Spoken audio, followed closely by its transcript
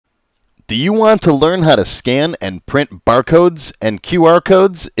Do you want to learn how to scan and print barcodes and QR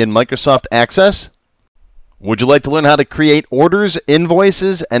codes in Microsoft Access? Would you like to learn how to create orders,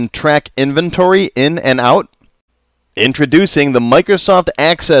 invoices, and track inventory in and out? Introducing the Microsoft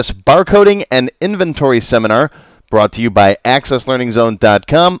Access Barcoding and Inventory Seminar, brought to you by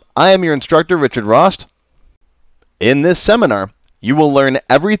AccessLearningZone.com. I am your instructor, Richard Rost. In this seminar, you will learn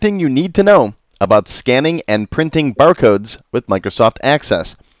everything you need to know about scanning and printing barcodes with Microsoft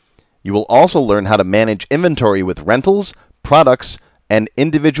Access. You will also learn how to manage inventory with rentals, products, and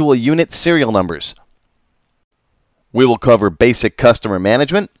individual unit serial numbers. We will cover basic customer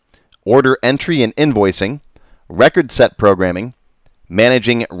management, order entry and invoicing, record set programming,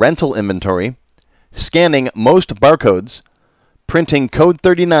 managing rental inventory, scanning most barcodes, printing Code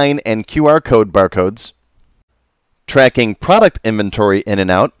 39 and QR code barcodes, tracking product inventory in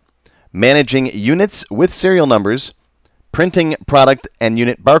and out, managing units with serial numbers, printing product and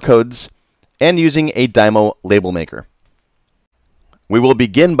unit barcodes, and using a Dymo label maker. We will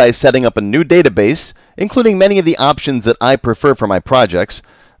begin by setting up a new database, including many of the options that I prefer for my projects.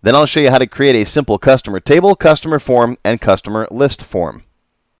 Then I'll show you how to create a simple customer table, customer form, and customer list form.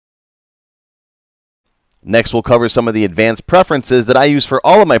 Next, we'll cover some of the advanced preferences that I use for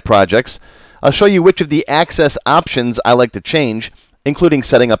all of my projects. I'll show you which of the access options I like to change, including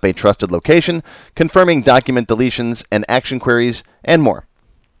setting up a trusted location, confirming document deletions and action queries, and more.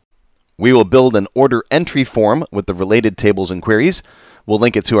 We will build an order entry form with the related tables and queries. We'll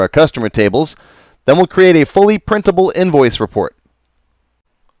link it to our customer tables. Then we'll create a fully printable invoice report.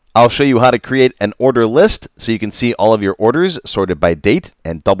 I'll show you how to create an order list so you can see all of your orders sorted by date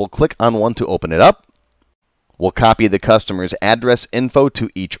and double-click on one to open it up. We'll copy the customer's address info to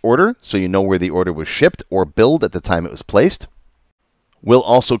each order so you know where the order was shipped or billed at the time it was placed. We'll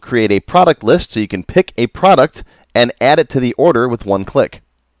also create a product list so you can pick a product and add it to the order with one click.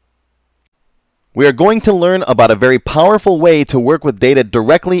 We are going to learn about a very powerful way to work with data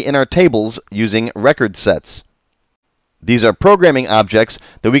directly in our tables using record sets. These are programming objects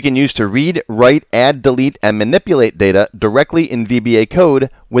that we can use to read, write, add, delete, and manipulate data directly in VBA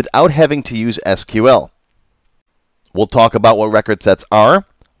code without having to use SQL. We'll talk about what record sets are,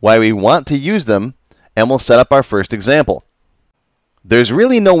 why we want to use them, and we'll set up our first example. There's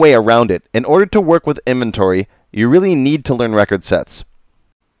really no way around it. In order to work with inventory, you really need to learn record sets.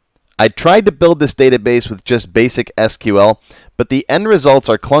 I tried to build this database with just basic SQL, but the end results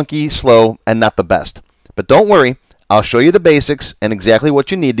are clunky, slow, and not the best. But don't worry, I'll show you the basics and exactly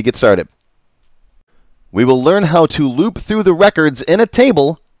what you need to get started. We will learn how to loop through the records in a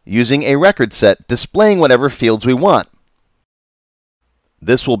table using a record set, displaying whatever fields we want.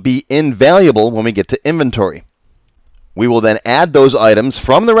 This will be invaluable when we get to inventory. We will then add those items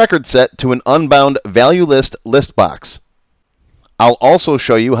from the record set to an unbound value list box. I'll also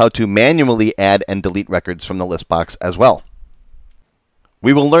show you how to manually add and delete records from the list box as well.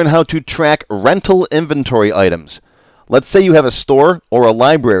 We will learn how to track rental inventory items. Let's say you have a store or a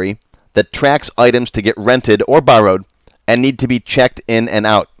library that tracks items to get rented or borrowed and need to be checked in and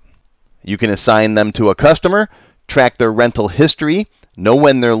out. You can assign them to a customer, track their rental history, know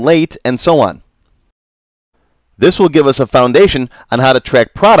when they're late, and so on. This will give us a foundation on how to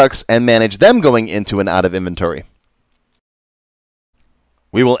track products and manage them going into and out of inventory.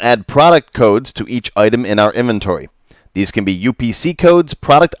 We will add product codes to each item in our inventory. These can be UPC codes,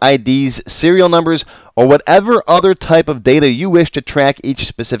 product IDs, serial numbers, or whatever other type of data you wish to track each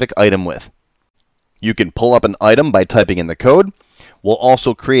specific item with. You can pull up an item by typing in the code. We'll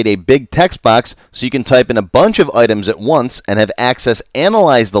also create a big text box so you can type in a bunch of items at once and have Access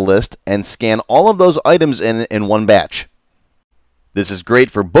analyze the list and scan all of those items in one batch. This is great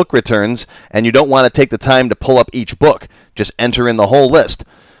for book returns, and you don't want to take the time to pull up each book. Just enter in the whole list.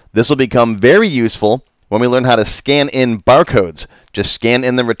 This will become very useful when we learn how to scan in barcodes. Just scan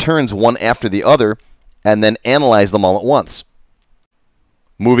in the returns one after the other and then analyze them all at once.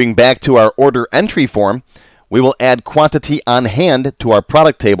 Moving back to our order entry form, we will add quantity on hand to our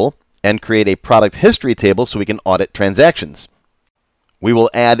product table and create a product history table so we can audit transactions. We will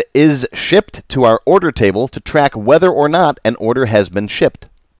add is shipped to our order table to track whether or not an order has been shipped.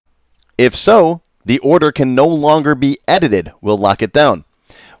 If so, the order can no longer be edited. We'll lock it down.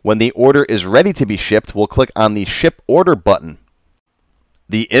 When the order is ready to be shipped, we'll click on the Ship Order button.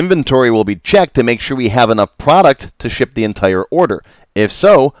 The inventory will be checked to make sure we have enough product to ship the entire order. If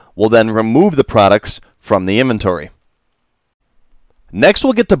so, we'll then remove the products from the inventory. Next,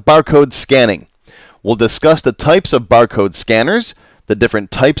 we'll get to barcode scanning. We'll discuss the types of barcode scanners, the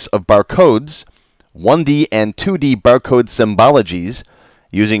different types of barcodes, 1D and 2D barcode symbologies,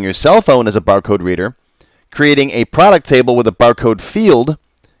 using your cell phone as a barcode reader, creating a product table with a barcode field,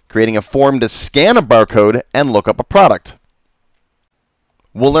 creating a form to scan a barcode and look up a product.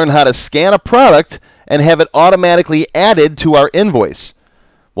 We'll learn how to scan a product and have it automatically added to our invoice.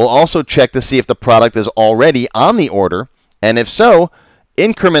 We'll also check to see if the product is already on the order, and if so,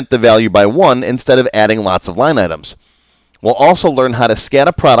 increment the value by 1 instead of adding lots of line items. We'll also learn how to scan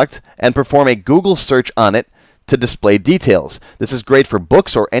a product and perform a Google search on it to display details. This is great for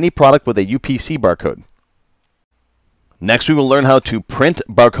books or any product with a UPC barcode. Next, we will learn how to print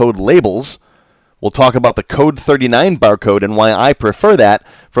barcode labels. We'll talk about the Code 39 barcode and why I prefer that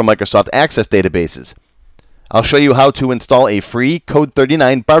from Microsoft Access databases. I'll show you how to install a free Code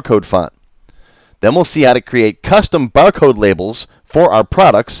 39 barcode font. Then we'll see how to create custom barcode labels for our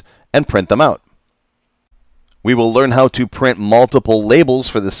products and print them out. We will learn how to print multiple labels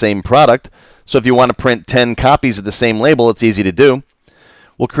for the same product. So if you want to print 10 copies of the same label, it's easy to do.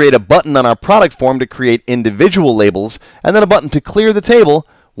 We'll create a button on our product form to create individual labels, and then a button to clear the table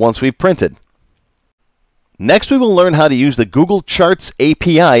once we've printed. Next, we will learn how to use the Google Charts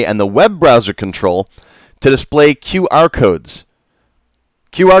API and the web browser control to display QR codes.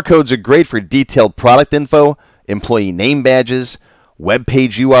 QR codes are great for detailed product info, employee name badges, web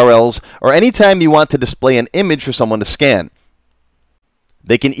page URLs, or anytime you want to display an image for someone to scan.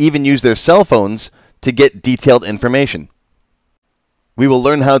 They can even use their cell phones to get detailed information. We will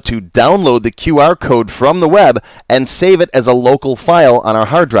learn how to download the QR code from the web and save it as a local file on our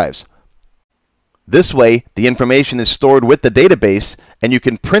hard drives. This way, the information is stored with the database, and you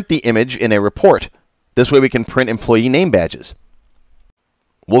can print the image in a report. This way we can print employee name badges.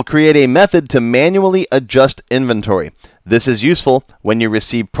 We'll create a method to manually adjust inventory. This is useful when you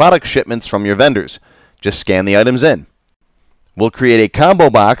receive product shipments from your vendors. Just scan the items in. We'll create a combo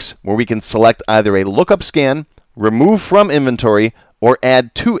box where we can select either a lookup scan, remove from inventory, or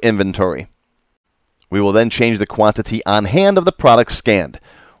add to inventory. We will then change the quantity on hand of the product scanned.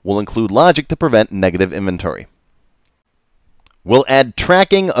 We'll include logic to prevent negative inventory. We'll add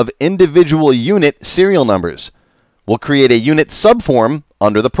tracking of individual unit serial numbers. We'll create a unit subform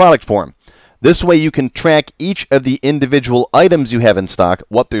under the product form. This way you can track each of the individual items you have in stock,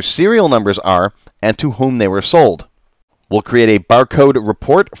 what their serial numbers are, and to whom they were sold. We'll create a barcode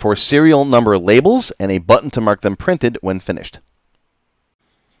report for serial number labels and a button to mark them printed when finished.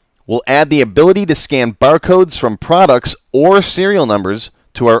 We'll add the ability to scan barcodes from products or serial numbers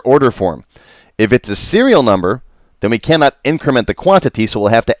to our order form. If it's a serial number, then we cannot increment the quantity, so we'll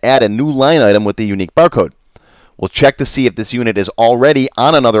have to add a new line item with the unique barcode. We'll check to see if this unit is already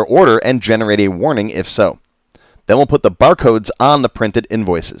on another order and generate a warning if so. Then we'll put the barcodes on the printed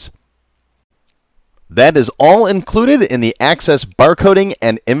invoices. That is all included in the Access Barcoding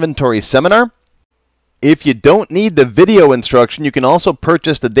and Inventory seminar. If you don't need the video instruction, you can also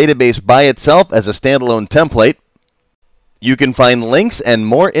purchase the database by itself as a standalone template. You can find links and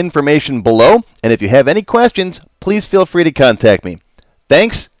more information below, and if you have any questions, please feel free to contact me.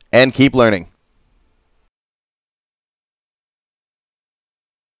 Thanks, and keep learning.